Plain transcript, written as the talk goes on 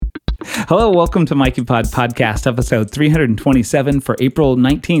Hello, welcome to Mikey Pod Podcast, episode 327 for April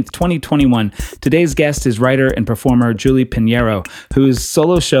 19th, 2021. Today's guest is writer and performer Julie Pinheiro, whose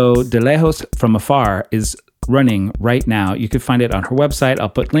solo show, De Lejos From Afar, is running right now. You can find it on her website. I'll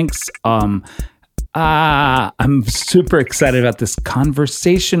put links. I'm super excited about this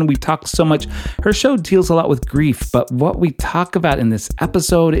conversation. We talk so much. Her show deals a lot with grief, but what we talk about in this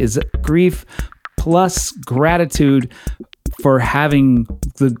episode is grief plus gratitude for having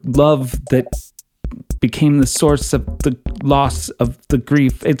the love that became the source of the loss of the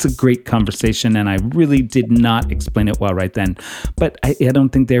grief. It's a great conversation, and I really did not explain it well right then. But I don't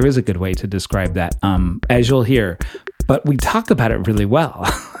think there is a good way to describe that, as you'll hear. But we talk about it really well.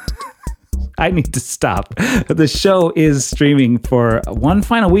 I need to stop. The show is streaming for one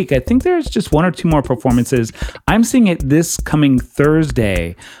final week. I think there's just one or two more performances. I'm seeing it this coming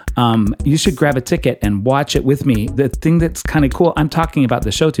Thursday. You should grab a ticket and watch it with me. The thing that's kind of cool, I'm talking about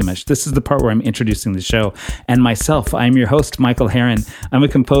the show too much. This is the part where I'm introducing the show and myself. I'm your host, Michael Herron. I'm a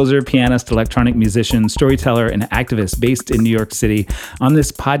composer, pianist, electronic musician, storyteller, and activist based in New York City. On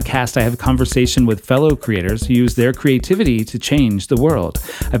this podcast, I have a conversation with fellow creators who use their creativity to change the world.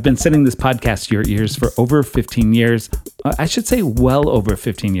 I've been sending this podcast to your ears for over 15 years. I should say well over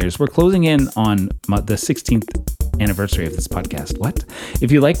 15 years. We're closing in on the 16th anniversary of this podcast. What?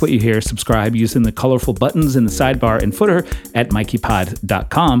 If you like what you hear, subscribe using the colorful buttons in the sidebar and footer at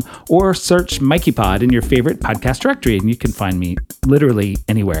mikeypod.com or search MikeyPod in your favorite podcast directory and you can find me literally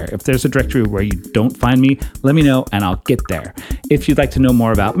anywhere. If there's a directory where you don't find me, let me know and I'll get there. If you'd like to know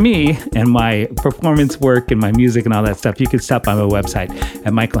more about me and my performance work and my music and all that stuff, you can stop by my website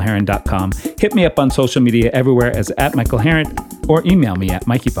at michaelherron.com. Hit me up on social media everywhere as at Michael Herron or email me at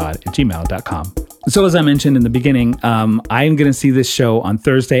mikeypod@gmail.com. So as I mentioned in the beginning, I'm going to see this show on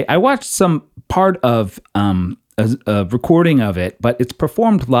Thursday. I watched some part of a recording of it, but it's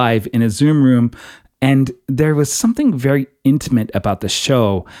performed live in a Zoom room. And there was something very intimate about the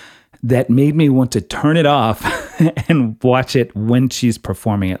show that made me want to turn it off and watch it when she's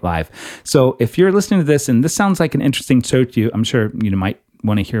performing it live. So if you're listening to this and this sounds like an interesting show to you, I'm sure you might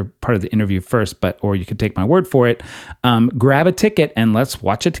want to hear part of the interview first, or you could take my word for it. Grab a ticket and let's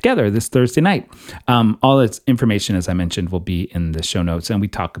watch it together this Thursday night. All its information, as I mentioned, will be in the show notes, and we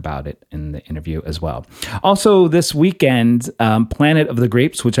talk about it in the interview as well. Also, this weekend, Planet of the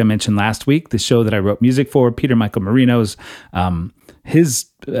Grapes, which I mentioned last week, the show that I wrote music for, Peter Michael Marino's, his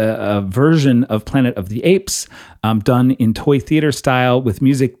version of Planet of the Apes, done in toy theater style with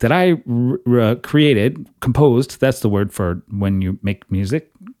music that I composed. That's the word for when you make music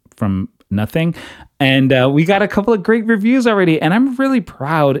from nothing. And we got a couple of great reviews already, and I'm really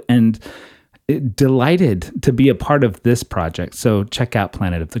proud and delighted to be a part of this project. So check out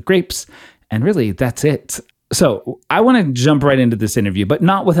Planet of the Grapes. And really, that's it. So I want to jump right into this interview, but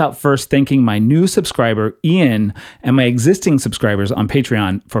not without first thanking my new subscriber, Ian, and my existing subscribers on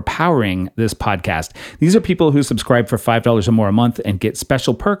Patreon for powering this podcast. These are people who subscribe for $5 or more a month and get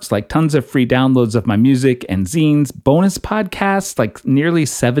special perks like tons of free downloads of my music and zines, bonus podcasts, like nearly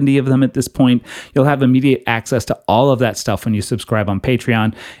 70 of them at this point. You'll have immediate access to all of that stuff when you subscribe on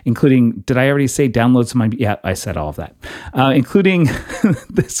Patreon, including, did I already say downloads of my, yeah, I said all of that, including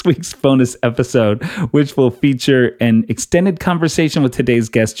this week's bonus episode, which will feature an extended conversation with today's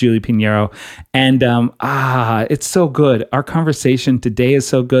guest, Julie Pinheiro. And it's so good. Our conversation today is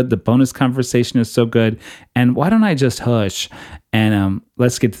so good. The bonus conversation is so good. And why don't I just hush and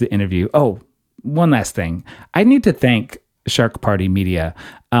let's get to the interview. Oh, one last thing. I need to thank Shark Party Media.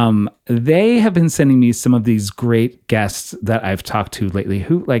 They have been sending me some of these great guests that I've talked to lately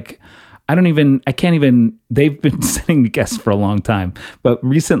who they've been sending me guests for a long time, but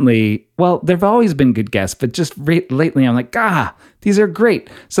recently, well, there've always been good guests, but just lately I'm like, these are great.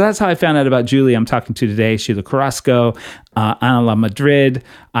 So that's how I found out about Julie I'm talking to today, Sheila Carrasco, Ana La Madrid,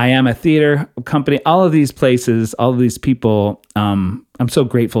 I Am a Theater Company, all of these places, all of these people. I'm so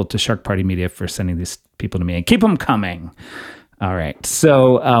grateful to Shark Party Media for sending these people to me and keep them coming. All right.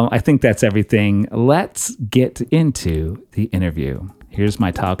 So I think that's everything. Let's get into the interview. Here's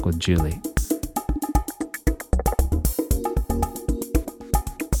my talk with Julie.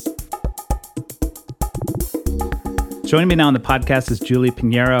 Joining me now on the podcast is Julie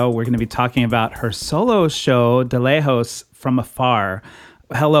Pinheiro. We're going to be talking about her solo show, De Lejos From Afar.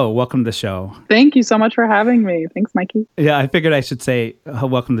 Hello, welcome to the show. Thank you so much for having me. Thanks, Mikey. Yeah, I figured I should say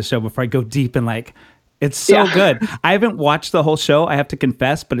welcome to the show before I go deep and it's so good. I haven't watched the whole show, I have to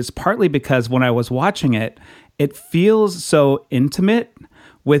confess, but it's partly because when I was watching it, it feels so intimate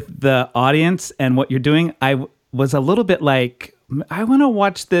with the audience and what you're doing. I was a little bit like, I want to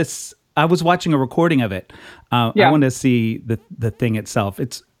watch this. I was watching a recording of it. I want to see the thing itself.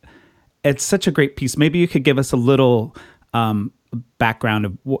 it's such a great piece. Maybe you could give us a little background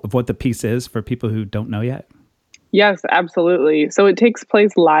of what the piece is for people who don't know yet. Yes, absolutely. So it takes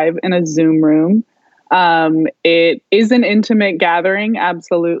place live in a Zoom room. It is an intimate gathering,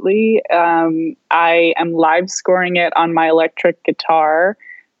 absolutely. I am live scoring it on my electric guitar.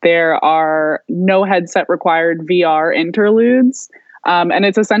 There are no headset required VR interludes. And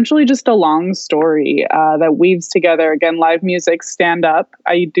it's essentially just a long story that weaves together, again, live music, stand-up.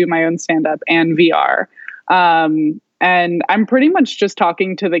 I do my own stand-up and VR. And I'm pretty much just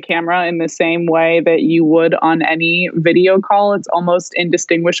talking to the camera in the same way that you would on any video call. It's almost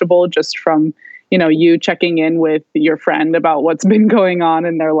indistinguishable just from, you checking in with your friend about what's been going on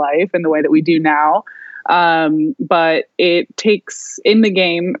in their life in the way that we do now. But it takes in the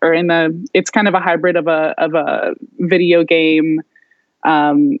game it's kind of a hybrid of a video game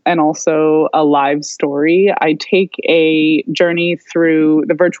and also a live story. I take a journey through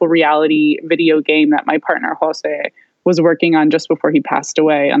the virtual reality video game that my partner Jose was working on just before he passed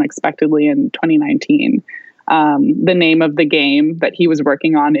away unexpectedly in 2019. The name of the game that he was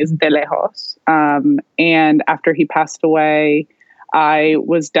working on is De Lejos. And after he passed away, I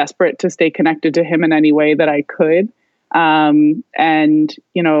was desperate to stay connected to him in any way that I could. And,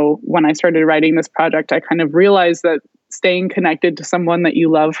 when I started writing this project, I kind of realized that staying connected to someone that you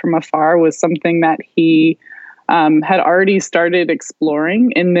love from afar was something that he had already started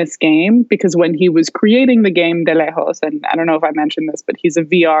exploring in this game, because when he was creating the game De Lejos, and I don't know if I mentioned this, but he's a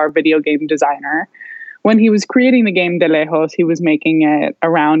VR video game designer. When he was creating the game De Lejos, he was making it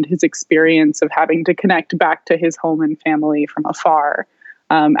around his experience of having to connect back to his home and family from afar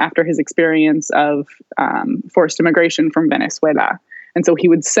after his experience of forced immigration from Venezuela. And so he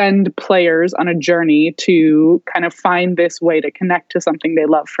would send players on a journey to kind of find this way to connect to something they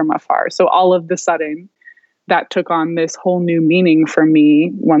love from afar. So all of the sudden, that took on this whole new meaning for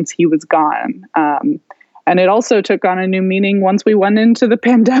me once he was gone. And it also took on a new meaning once we went into the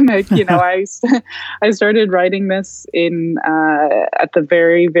pandemic. I started writing this at the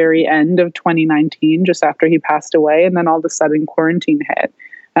very, very end of 2019, just after he passed away. And then all of a sudden quarantine hit.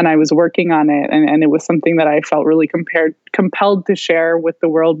 And I was working on it. And it was something that I felt really compelled to share with the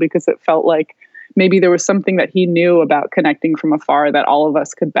world, because it felt like maybe there was something that he knew about connecting from afar that all of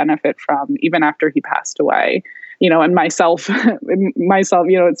us could benefit from, even after he passed away. And myself,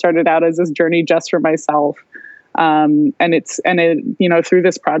 it started out as this journey just for myself. And through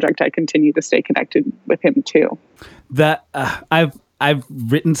this project, I continue to stay connected with him too. I've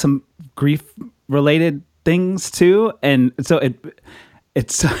written some grief related things too. And so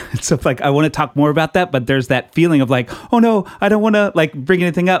it's like, I want to talk more about that, but there's that feeling of like, oh no, I don't want to like bring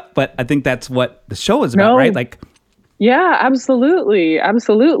anything up. But I think that's what the show is about, right? Like, yeah, absolutely.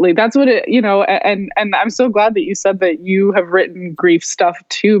 Absolutely. That's what it, and I'm so glad that you said that you have written grief stuff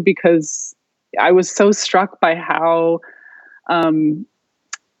too, because I was so struck by how,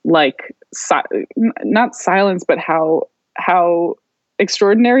 not silence, but how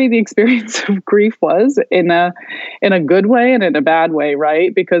extraordinary the experience of grief was in a good way and in a bad way,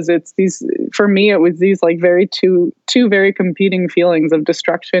 right? Because for me, it was these like two very competing feelings of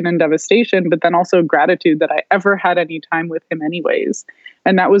destruction and devastation, but then also gratitude that I ever had any time with him anyways.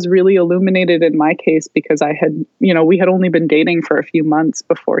 And that was really illuminated in my case because we had only been dating for a few months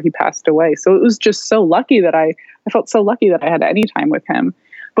before he passed away. So it was just so lucky that I felt so lucky that I had any time with him.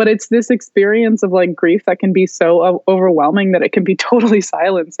 But it's this experience of like grief that can be so overwhelming that it can be totally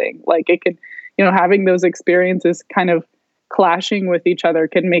silencing. Like it could, having those experiences kind of clashing with each other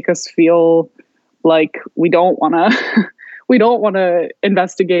can make us feel like we don't want to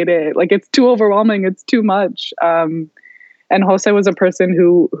investigate it. Like it's too overwhelming. It's too much. And Jose was a person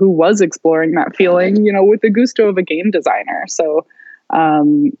who was exploring that feeling, with the gusto of a game designer. So,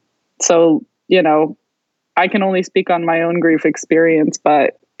 I can only speak on my own grief experience,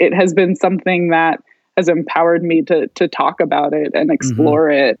 but it has been something that has empowered me to talk about it and explore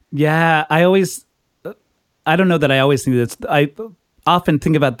it. Yeah, I don't know that I always think this. I often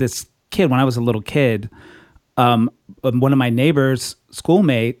think about this kid when I was a little kid. One of my neighbor's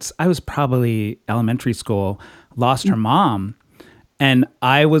schoolmates, I was probably elementary school, lost her mom. And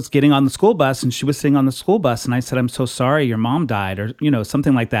I was getting on the school bus and she was sitting on the school bus and I said, "I'm so sorry your mom died," or,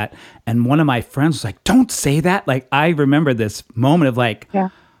 something like that. And one of my friends was like, "Don't say that." Like, I remember this moment of like, yeah.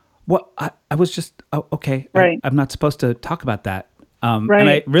 What I was just, okay, right. I'm not supposed to talk about that. Right. And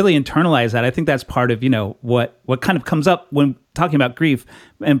I really internalized that. I think that's part of, what kind of comes up when talking about grief.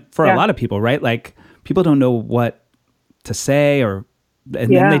 And for a lot of people, right? Like people don't know what to say and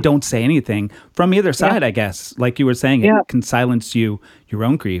then they don't say anything from either side, I guess. Like you were saying, it can silence your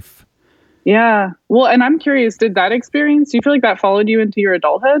own grief. Yeah. Well, and I'm curious, did that experience, do you feel like that followed you into your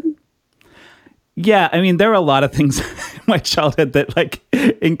adulthood? Yeah, I mean, there were a lot of things in my childhood that like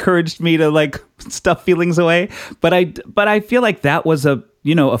encouraged me to like stuff feelings away. But I feel like that was a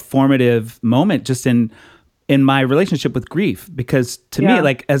formative moment just in my relationship with grief, because to me,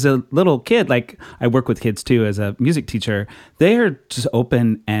 like as a little kid, like I work with kids too as a music teacher, they are just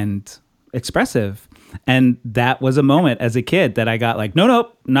open and expressive. And that was a moment as a kid that I got like, no,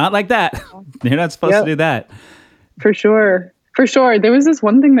 not like that. You're not supposed to do that. For sure. For sure. There was this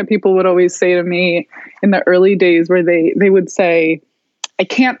one thing that people would always say to me in the early days where they would say, I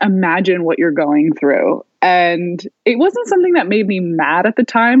can't imagine what you're going through. And it wasn't something that made me mad at the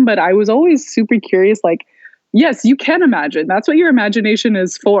time, but I was always super curious, like, yes, you can imagine. That's what your imagination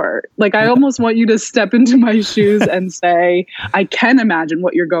is for. Like, I almost want you to step into my shoes and say, I can imagine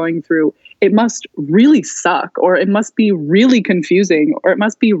what you're going through. It must really suck, or it must be really confusing, or it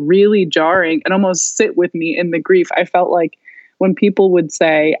must be really jarring, and almost sit with me in the grief. I felt like when people would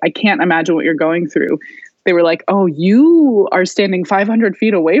say, I can't imagine what you're going through, they were like, oh, you are standing 500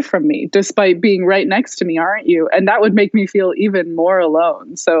 feet away from me, despite being right next to me, aren't you? And that would make me feel even more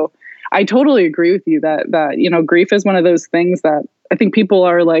alone. So I totally agree with you that grief is one of those things that I think people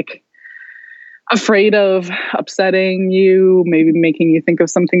are like afraid of upsetting you, maybe making you think of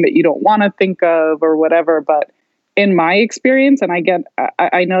something that you don't want to think of or whatever. But in my experience, and I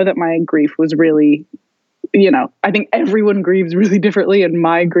know that my grief was really, I think everyone grieves really differently, and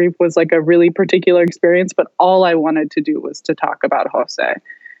my grief was like a really particular experience, but all I wanted to do was to talk about Jose.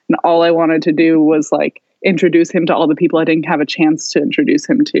 And all I wanted to do was like introduce him to all the people I didn't have a chance to introduce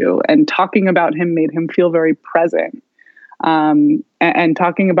him to. And talking about him made him feel very present. And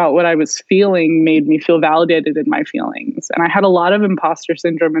talking about what I was feeling made me feel validated in my feelings. And I had a lot of imposter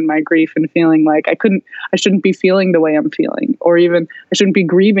syndrome in my grief and feeling like I shouldn't be feeling the way I'm feeling, or even I shouldn't be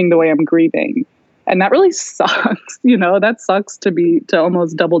grieving the way I'm grieving. And that really sucks. That sucks to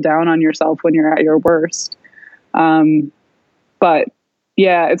almost double down on yourself when you're at your worst. But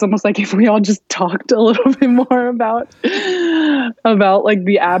yeah, it's almost like if we all just talked a little bit more about like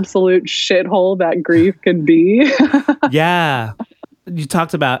the absolute shithole that grief can be. Yeah. You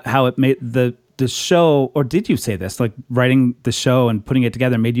talked about how it made the show, or did you say this, like writing the show and putting it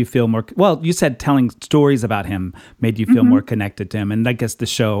together made you feel more, well, you said telling stories about him made you feel more connected to him. And I guess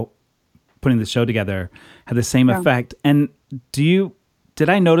putting the show together had the same effect. And did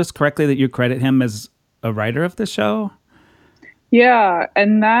I notice correctly that you credit him as a writer of the show? Yeah,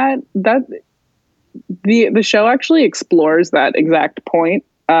 and that the show actually explores that exact point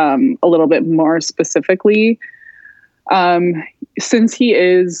a little bit more specifically. Since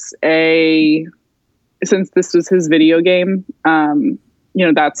this was his video game,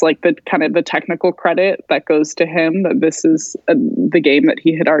 that's like the kind of the technical credit that goes to him, that this is the game that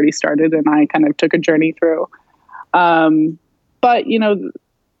he had already started and I kind of took a journey through. But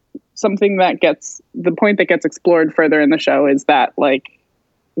something the point that gets explored further in the show is that like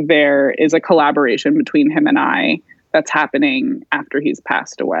there is a collaboration between him and I that's happening after he's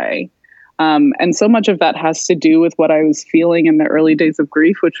passed away. And so much of that has to do with what I was feeling in the early days of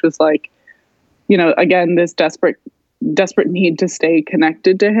grief, which was like, again, this desperate need to stay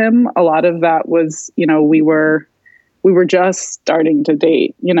connected to him. A lot of that was, we were just starting to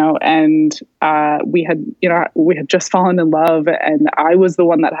date, and we had just fallen in love, and I was the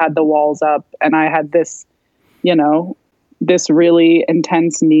one that had the walls up, and I had this, this really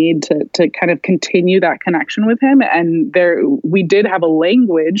intense need to kind of continue that connection with him. And we did have a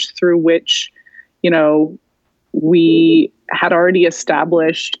language through which, we had already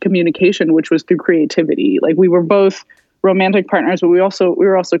established communication, which was through creativity. Like we were both romantic partners, but we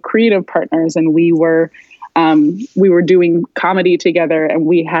were also creative partners, and we were doing comedy together, and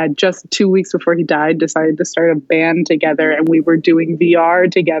we had just 2 weeks before he died decided to start a band together, and we were doing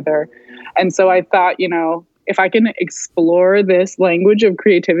VR together. And so I thought, if I can explore this language of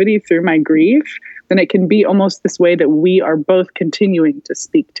creativity through my grief, then it can be almost this way that we are both continuing to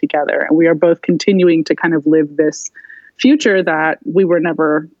speak together, and we are both continuing to kind of live this future that we were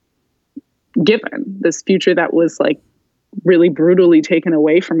never given, this future that was like really brutally taken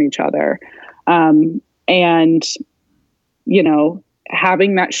away from each other. And,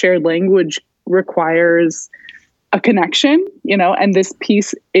 having that shared language requires a connection, and this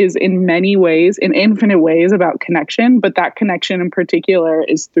piece is in many ways, in infinite ways, about connection, but that connection in particular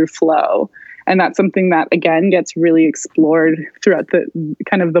is through flow. And that's something that, again, gets really explored throughout the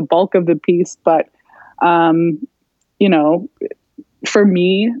kind of the bulk of the piece. But, for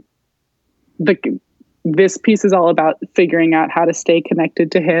me, this piece is all about figuring out how to stay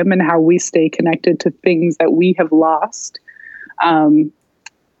connected to him and how we stay connected to things that we have lost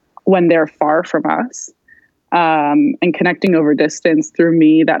when they're far from us. and connecting over distance through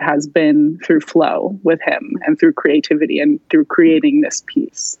me that has been through flow with him and through creativity and through creating this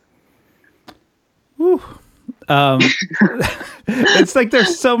piece. It's like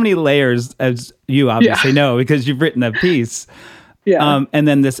there's so many layers, as you obviously know, because you've written a piece. Yeah. And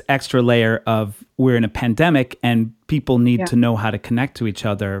then this extra layer of we're in a pandemic and people need to know how to connect to each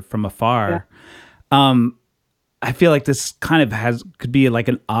other from afar. Yeah. I feel like this kind of could be like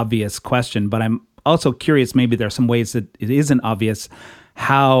an obvious question, but I'm also curious, maybe there are some ways that it isn't obvious.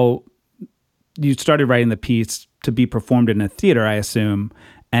 How you started writing the piece to be performed in a theater, I assume,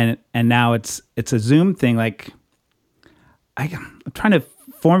 and now it's a Zoom thing. Like, I'm trying to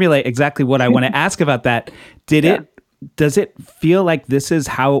formulate exactly what I want to ask about that. Does it feel like this is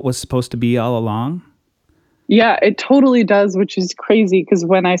how it was supposed to be all along? Yeah, it totally does, which is crazy because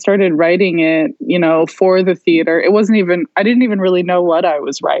when I started writing it, for the theater, I didn't even really know what I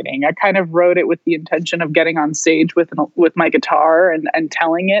was writing. I kind of wrote it with the intention of getting on stage with my guitar and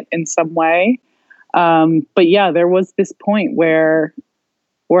telling it in some way. But yeah, there was this point where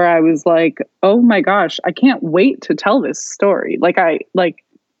I was like, oh my gosh, I can't wait to tell this story.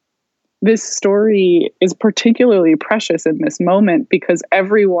 This story is particularly precious in this moment because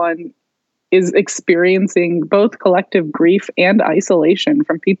everyone is experiencing both collective grief and isolation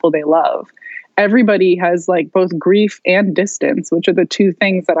from people they love. Everybody has both grief and distance, which are the two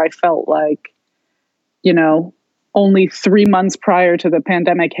things that I felt like, only 3 months prior to the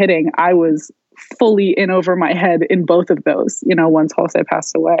pandemic hitting, I was fully in over my head in both of those, once Jose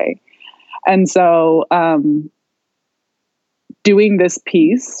passed away. And so, doing this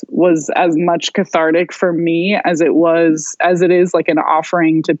piece was as much cathartic for me as it is like an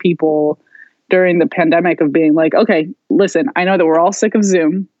offering to people during the pandemic of being like, okay, listen, I know that we're all sick of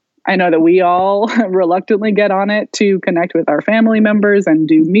Zoom. I know that we all reluctantly get on it to connect with our family members and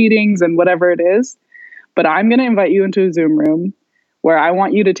do meetings and whatever it is. But I'm going to invite you into a Zoom room where I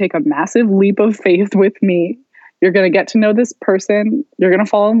want you to take a massive leap of faith with me. You're going to get to know this person. You're going to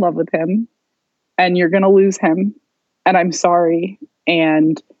fall in love with him and you're going to lose him. And I'm sorry.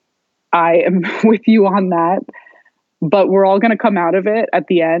 And I am with you on that. But we're all going to come out of it at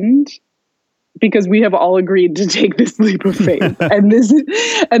the end because we have all agreed to take this leap of faith. and this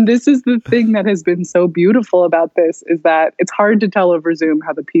is the thing that has been so beautiful about this is that it's hard to tell over Zoom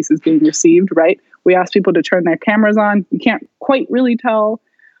how the piece is being received, right? We ask people to turn their cameras on. You can't quite really tell.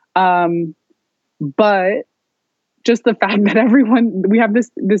 But just the fact that we have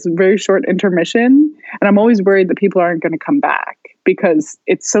this very short intermission, and I'm always worried that people aren't going to come back because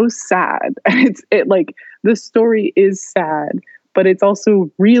it's so sad. And the story is sad, but it's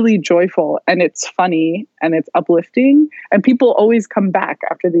also really joyful and it's funny and it's uplifting. And people always come back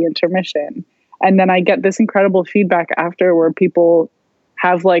after the intermission. And then I get this incredible feedback after where people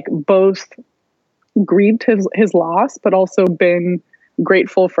have both grieved his loss, but also been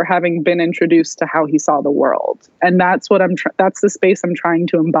grateful for having been introduced to how he saw the world. And that's what that's the space I'm trying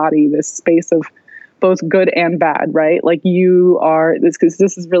to embody, this space of both good and bad, right? You are this, because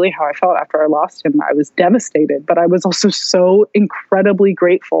this is really how I felt after I lost him. I was devastated, but I was also so incredibly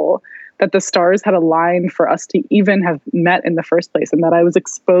grateful that the stars had aligned for us to even have met in the first place. And that I was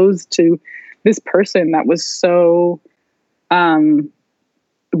exposed to this person that was so,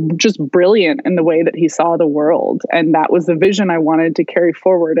 just brilliant in the way that he saw the world. And that was the vision I wanted to carry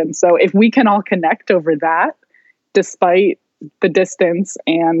forward. And so if we can all connect over that, despite the distance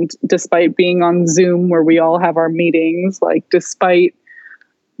and despite being on Zoom where we all have our meetings, despite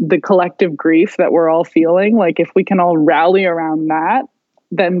the collective grief that we're all feeling, if we can all rally around that,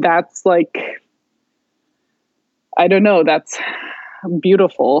 then that's I don't know, that's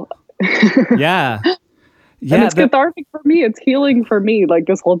beautiful. Yeah. Yeah, and it's cathartic for me. It's healing for me.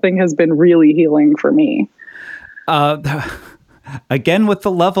 This whole thing has been really healing for me. Again, with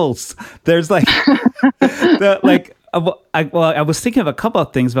the levels, there's I was thinking of a couple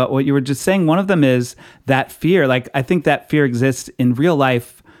of things about what you were just saying. One of them is that fear. I think that fear exists in real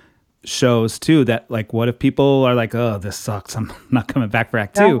life shows too. That what if people are oh, this sucks, I'm not coming back for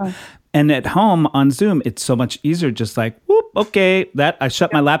act two. And at home on Zoom, it's so much easier. Just whoop, okay, that I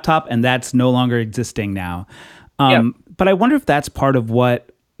shut my laptop and that's no longer existing now. But I wonder if that's part of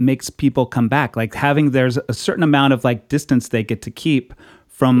what makes people come back. There's a certain amount of distance they get to keep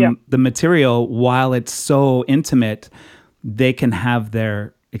from the material while it's so intimate, they can have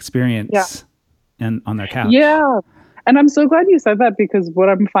their experience and on their couch. Yeah. And I'm so glad you said that because what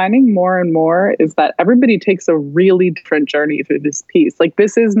I'm finding more and more is that everybody takes a really different journey through this piece.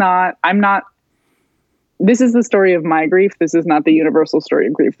 This is the story of my grief. This is not the universal story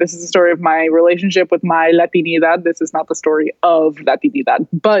of grief. This is the story of my relationship with my Latinidad. This is not the story of Latinidad.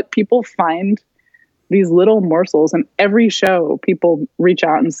 But people find these little morsels. And every show, people reach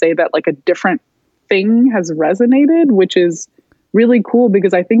out and say that like a different thing has resonated, which is really cool,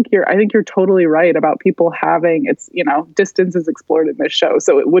 because I think you're totally right about people having, it's, you know, distance is explored in this show.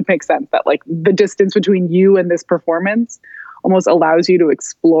 So it would make sense that like the distance between you and this performance almost allows you to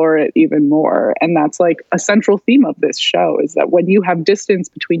explore it even more. And that's like a central theme of this show, is that when you have distance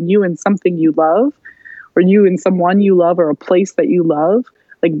between you and something you love, or you and someone you love, or a place that you love,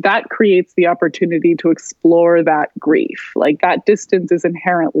 like that creates the opportunity to explore that grief. Like that distance is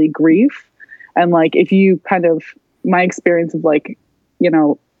inherently grief. And like, if you kind of, my experience of like, you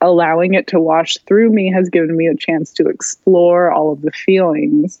know, allowing it to wash through me has given me a chance to explore all of the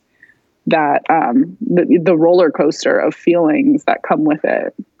feelings that, the roller coaster of feelings that come with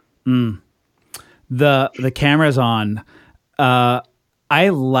it. The camera's on. I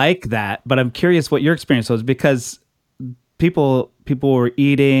like that, but I'm curious what your experience was, because people were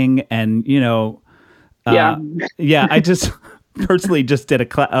eating and, you know, yeah, I just personally just did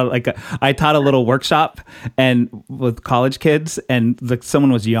I taught a little workshop and with college kids, and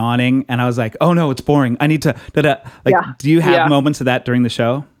someone was yawning, and I was like, oh no, it's boring. I need to, do you have moments of that during the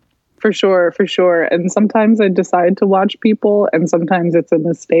show? For sure. And sometimes I decide to watch people, and sometimes it's a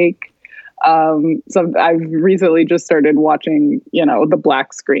mistake. So I've recently just started watching, you know, the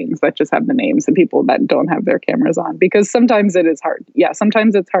black screens that just have the names of people that don't have their cameras on, because sometimes it is hard. Yeah,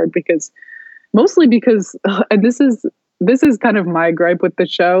 sometimes it's hard mostly because, and this is kind of my gripe with the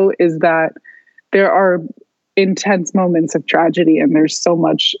show, is that there are intense moments of tragedy and there's so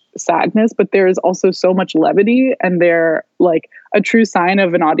much sadness, but there is also so much levity. And they're like, a true sign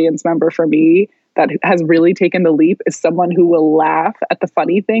of an audience member for me that has really taken the leap is someone who will laugh at the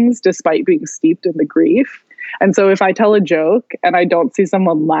funny things despite being steeped in the grief. And so if I tell a joke and I don't see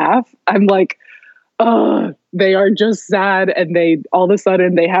someone laugh, I'm like, oh, they are just sad, and they all of a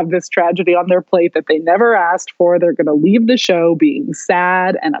sudden they have this tragedy on their plate that they never asked for. They're going to leave the show being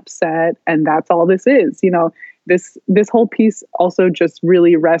sad and upset, and that's all this is. You know, this whole piece also just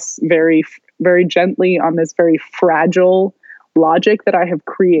really rests very, very gently on this very fragile logic that I have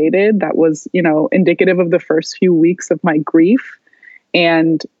created that was, you know, indicative of the first few weeks of my grief.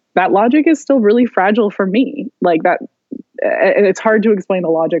 And that logic is still really fragile for me. Like that, and it's hard to explain the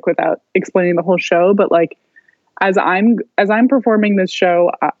logic without explaining the whole show, but like, as I'm performing this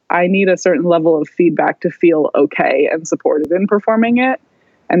show, I need a certain level of feedback to feel okay and supported in performing it.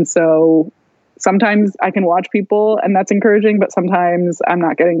 And so sometimes I can watch people and that's encouraging, but sometimes I'm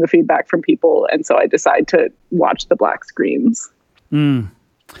not getting the feedback from people. And so I decide to watch the black screens.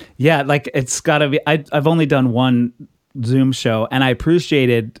 Yeah, like it's gotta be, I've only done one Zoom show, and I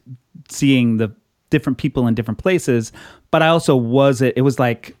appreciated seeing the different people in different places, but I also it was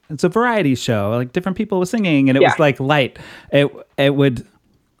like, it's a variety show, like different people were singing, and it was like light. It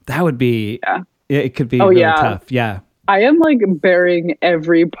could be really tough. Yeah. I am like bearing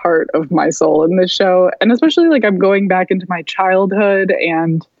every part of my soul in this show. And especially like I'm going back into my childhood,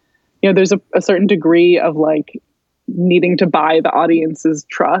 and, you know, there's a certain degree of like needing to buy the audience's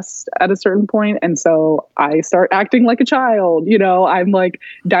trust at a certain point. And so I start acting like a child, you know, I'm like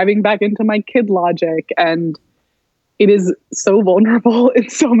diving back into my kid logic, and it is so vulnerable in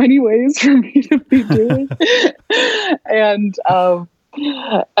so many ways for me to be doing. And so,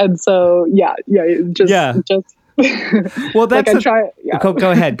 just well, that's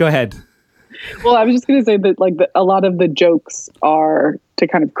go ahead. Well, I was just going to say that like a lot of the jokes are to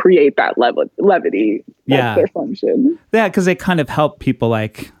kind of create that levity. That's their function. Yeah, because they kind of help people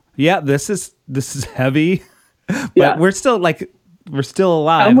like, this is heavy, but we're still alive.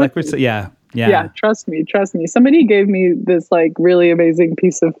 Like we're still, Yeah, trust me. Somebody gave me this like really amazing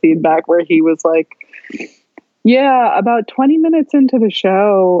piece of feedback where he was like, yeah, about 20 minutes into the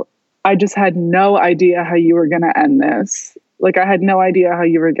show, I just had no idea how you were going to end this. Like I had no idea how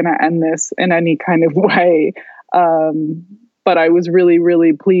you were going to end this in any kind of way. But I was really,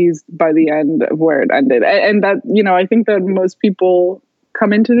 really pleased by the end of where it ended. And that, you know, I think that most people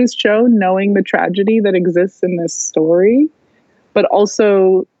come into this show knowing the tragedy that exists in this story, but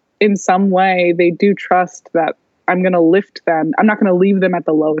also in some way they do trust that I'm going to lift them. I'm not going to leave them at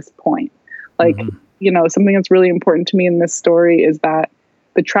the lowest point. Like, you know, something that's really important to me in this story is that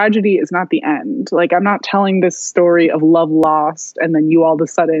the tragedy is not the end. Like, I'm not telling this story of love lost and then you all of a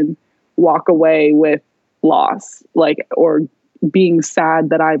sudden walk away with loss, like, or being sad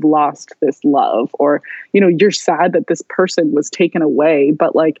that I've lost this love, or, you know, you're sad that this person was taken away,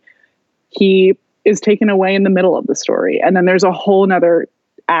 but like he is taken away in the middle of the story. And then there's a whole nother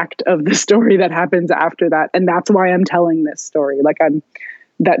act of the story that happens after that. And that's why I'm telling this story. Like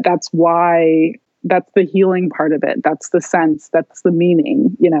that's why, that's the healing part of it. That's the sense, that's the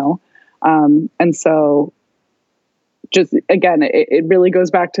meaning, you know? And so just, again, it really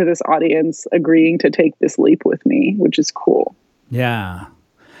goes back to this audience agreeing to take this leap with me, which is cool. Yeah.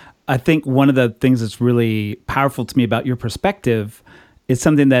 I think one of the things that's really powerful to me about your perspective is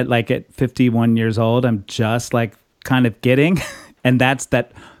something that, like, at 51 years old, I'm just like kind of getting, and that's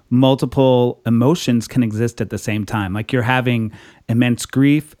that multiple emotions can exist at the same time. Like, you're having immense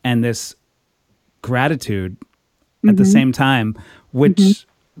grief and this gratitude at the same time, which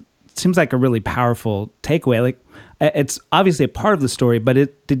seems like a really powerful takeaway. Like, it's obviously a part of the story,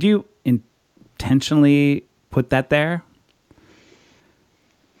 but did you intentionally put that there?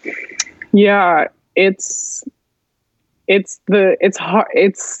 Yeah, it's the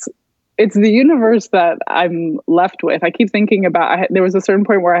universe that I'm left with. I keep thinking about, there was a certain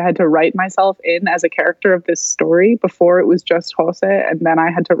point where I had to write myself in as a character of this story. Before it was just Jose, and then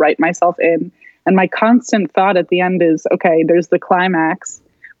I had to write myself in. And my constant thought at the end is, okay, there's the climax,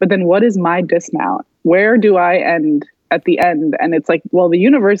 but then what is my dismount? Where do I end at the end? And it's like, well, the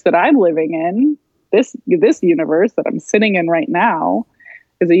universe that I'm living in, this universe that I'm sitting in right now,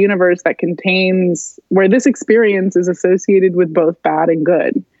 is a universe that contains, where this experience is associated with both bad and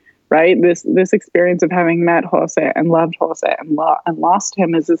good, right? This experience of having met Jose and loved Jose and lost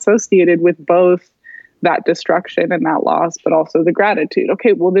him is associated with both that destruction and that loss, but also the gratitude.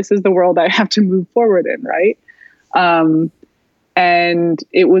 Okay, well, this is the world I have to move forward in, right? And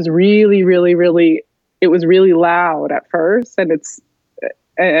it was really, really, really, it was really loud at first, and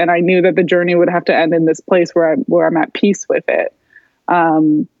I knew that the journey would have to end in this place where I'm at peace with it.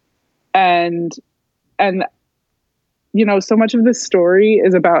 And you know, so much of this story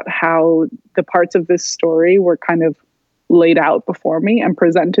is about how the parts of this story were kind of laid out before me and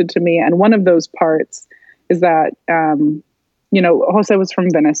presented to me. And one of those parts is that, you know, Jose was from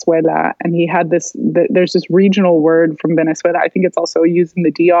Venezuela, and he had there's this regional word from Venezuela. I think it's also used in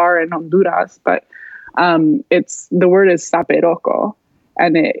the DR and Honduras, but the word is saperoco.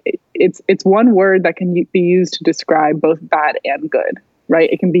 And it's one word that can be used to describe both bad and good,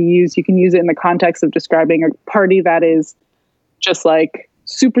 right? You can use it in the context of describing a party that is just like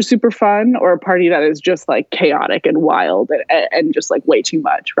super, super fun, or a party that is just like chaotic and wild and just like way too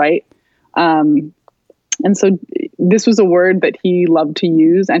much, right? And so this was a word that he loved to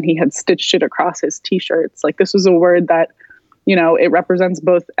use, and he had stitched it across his t-shirts. Like, this was a word that, you know, it represents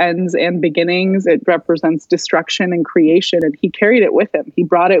both ends and beginnings. It represents destruction and creation. And he carried it with him. He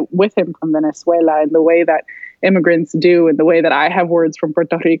brought it with him from Venezuela in the way that immigrants do, in the way that I have words from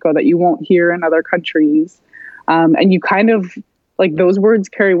Puerto Rico that you won't hear in other countries. And you kind of, like, those words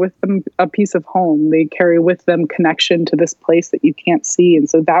carry with them a piece of home. They carry with them connection to this place that you can't see. And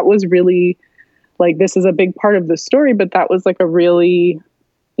so that was really, like, this is a big part of the story, but that was like a really,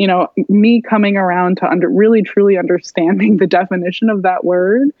 you know, me coming around to really truly understanding the definition of that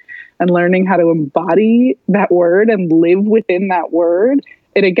word and learning how to embody that word and live within that word.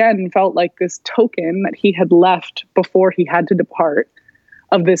 It again felt like this token that he had left before he had to depart,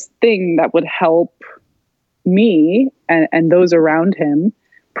 of this thing that would help me and those around him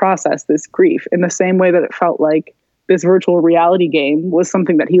process this grief, in the same way that it felt like this virtual reality game was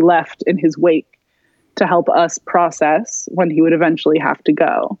something that he left in his wake to help us process when he would eventually have to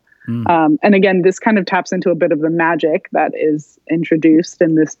go. And again, this kind of taps into a bit of the magic that is introduced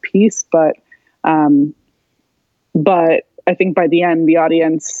in this piece, but I think by the end, the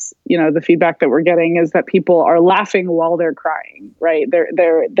audience, you know, the feedback that we're getting is that people are laughing while they're crying, right?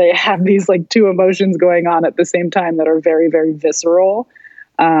 They have these like two emotions going on at the same time that are very, very visceral.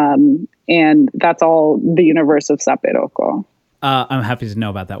 And that's all the universe of Saperoco. I'm happy to know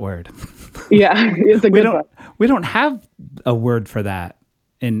about that word. Yeah, it's a good one. We don't have a word for that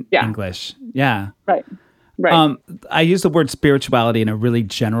in English. Yeah. Right. I use the word spirituality in a really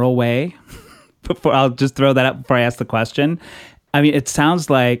general way. I'll just throw that out before I ask the question. I mean, it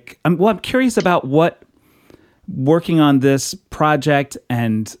sounds like, I'm curious about what working on this project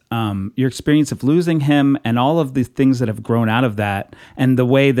and your experience of losing him and all of the things that have grown out of that, and the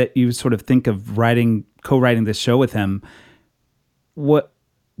way that you sort of think of co-writing this show with him. What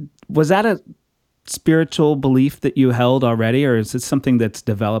was that, a spiritual belief that you held already, or is it something that's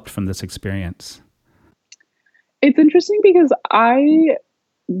developed from this experience? It's interesting because I'm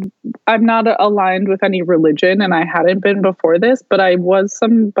not aligned with any religion, and I hadn't been before this, but I was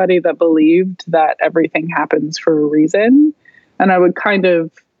somebody that believed that everything happens for a reason. And I would kind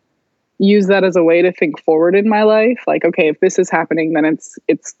of use that as a way to think forward in my life. Like, okay, if this is happening, then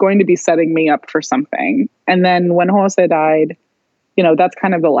it's going to be setting me up for something. And then when Jose died, you know, that's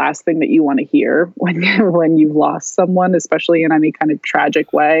kind of the last thing that you want to hear when you've lost someone, especially in any kind of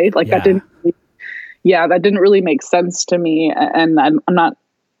tragic way. Like, that didn't really make sense to me. And I'm not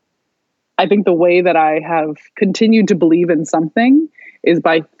I think the way that I have continued to believe in something is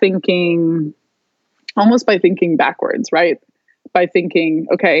by thinking, almost by thinking backwards, right? By thinking,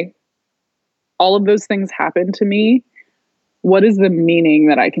 okay, all of those things happen to me. What is the meaning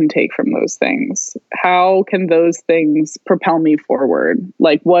that I can take from those things? How can those things propel me forward?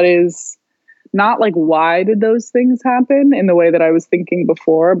 Like, what is not like, why did those things happen in the way that I was thinking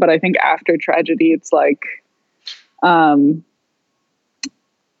before? But I think after tragedy, it's like,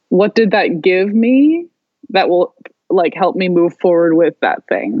 what did that give me that will like help me move forward with that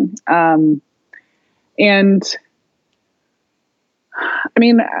thing? And I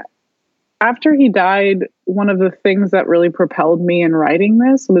mean, after he died, one of the things that really propelled me in writing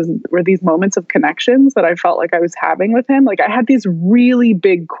this were these moments of connections that I felt like I was having with him. Like I had these really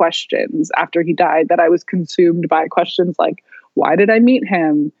big questions after he died that I was consumed by, questions like, why did I meet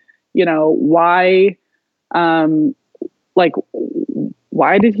him? You know, why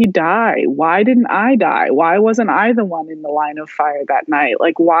did he die? Why didn't I die? Why wasn't I the one in the line of fire that night?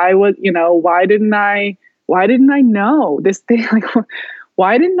 Like, why didn't I know this thing? Like,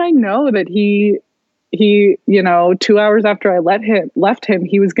 why didn't I know that he, 2 hours after I left him,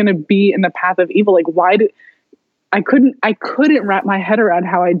 he was going to be in the path of evil? Like, I couldn't wrap my head around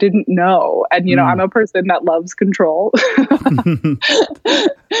how I didn't know. And, I'm a person that loves control.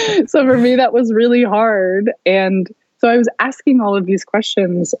 So for me, that was really hard. And so I was asking all of these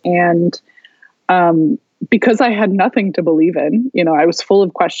questions, and because I had nothing to believe in, I was full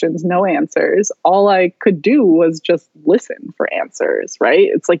of questions, no answers. All I could do was just listen for answers, right?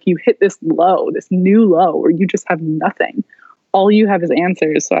 It's like you hit this new low where you just have nothing. All you have is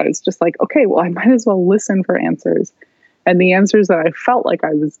answers. So I was just like, okay, well, I might as well listen for answers. And the answers that I felt like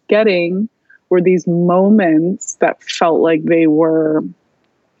I was getting were these moments that felt like they were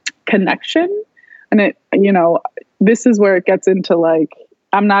connection. And this is where it gets into like,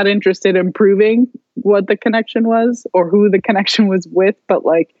 I'm not interested in proving what the connection was or who the connection was with, but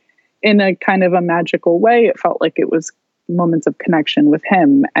like in a kind of a magical way, it felt like it was moments of connection with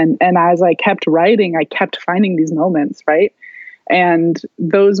him. And as I kept writing, I kept finding these moments, right? And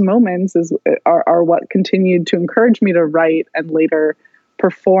those moments are what continued to encourage me to write and later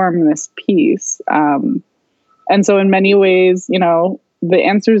perform this piece. And so in many ways, the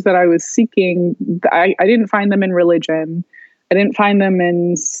answers that I was seeking, I didn't find them in religion. I didn't find them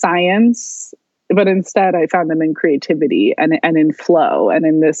in science, but instead I found them in creativity and in flow and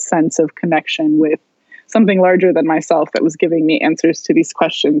in this sense of connection with something larger than myself that was giving me answers to these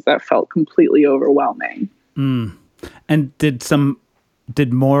questions that felt completely overwhelming. And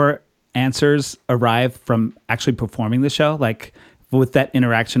did more answers arrive from actually performing the show, like with that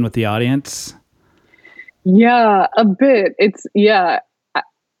interaction with the audience? Yeah, a bit.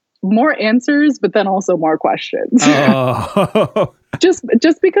 More answers, but then also more questions. Oh.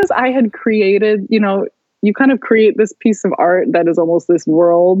 just because I had created, you kind of create this piece of art that is almost this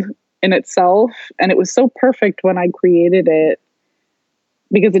world in itself. And it was so perfect when I created it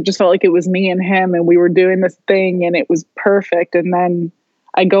because it just felt like it was me and him and we were doing this thing and it was perfect. And then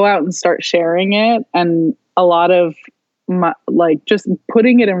I go out and start sharing it, and a lot of just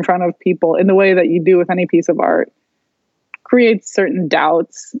putting it in front of people in the way that you do with any piece of art creates certain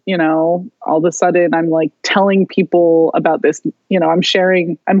doubts. All of a sudden I'm like telling people about this,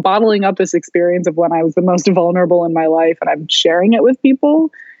 I'm bottling up this experience of when I was the most vulnerable in my life, and I'm sharing it with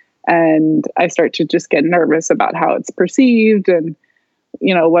people. And I start to just get nervous about how it's perceived and,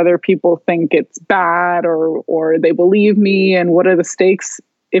 whether people think it's bad or they believe me, and what are the stakes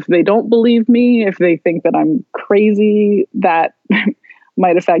if they don't believe me, if they think that I'm crazy, that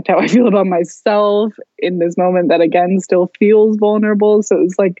might affect how I feel about myself in this moment that, again, still feels vulnerable. So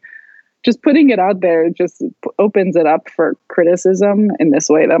it's like just putting it out there just opens it up for criticism in this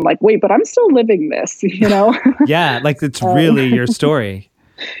way that I'm like, wait, but I'm still living this, Yeah, like it's really your story.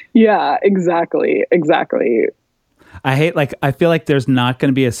 Yeah, exactly. I feel like there's not going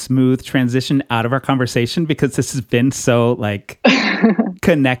to be a smooth transition out of our conversation because this has been so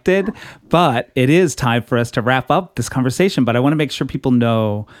connected, but it is time for us to wrap up this conversation. But I want to make sure people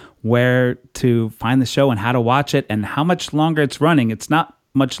know where to find the show and how to watch it and how much longer it's running. It's not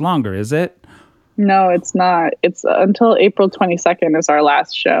much longer, is it? No, it's not. It's until April 22nd is our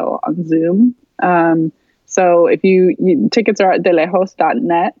last show on Zoom. So if tickets are at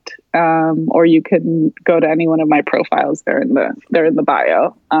delejos.net, or you can go to any one of my profiles. They're in the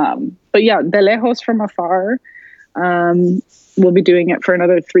bio. But yeah, De Lejos from Afar. We'll be doing it for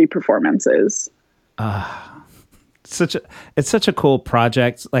another 3 performances. It's such a cool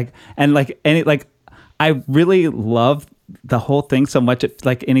project. I really love the whole thing so much.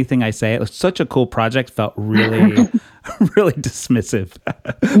 Like anything I say, it was such a cool project. Felt really, really dismissive.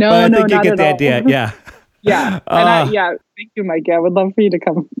 No, but I no, think you not get at the all. idea. Yeah. Yeah. Thank you, Mikey. I would love for you to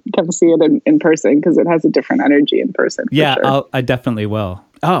come see it in person because it has a different energy in person. Yeah, sure. I definitely will.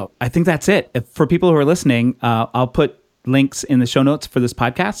 Oh, I think that's it. For people who are listening, I'll put links in the show notes for this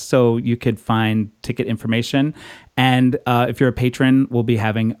podcast so you could find ticket information. And if you're a patron, we'll be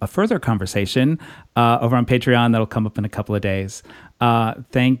having a further conversation over on Patreon that'll come up in a couple of days.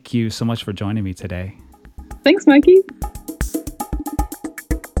 Thank you so much for joining me today. Thanks, Mikey.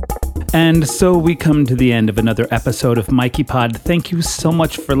 And so we come to the end of another episode of Mikey Pod. Thank you so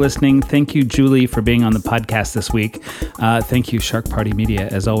much for listening. Thank you, Julie, for being on the podcast this week. Thank you, Shark Party Media,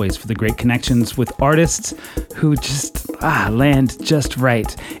 as always, for the great connections with artists who just land just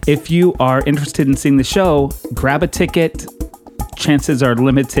right. If you are interested in seeing the show, grab a ticket. Chances are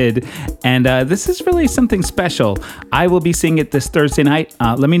limited, and this is really something special. I will be seeing it this Thursday night.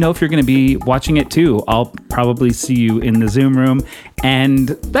 Let me know if you're going to be watching it too. I'll probably see you in the Zoom room, and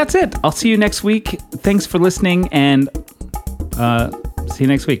that's it. I'll see you next week. Thanks for listening, and see you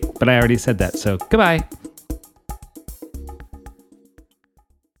next week. But I already said that, so goodbye.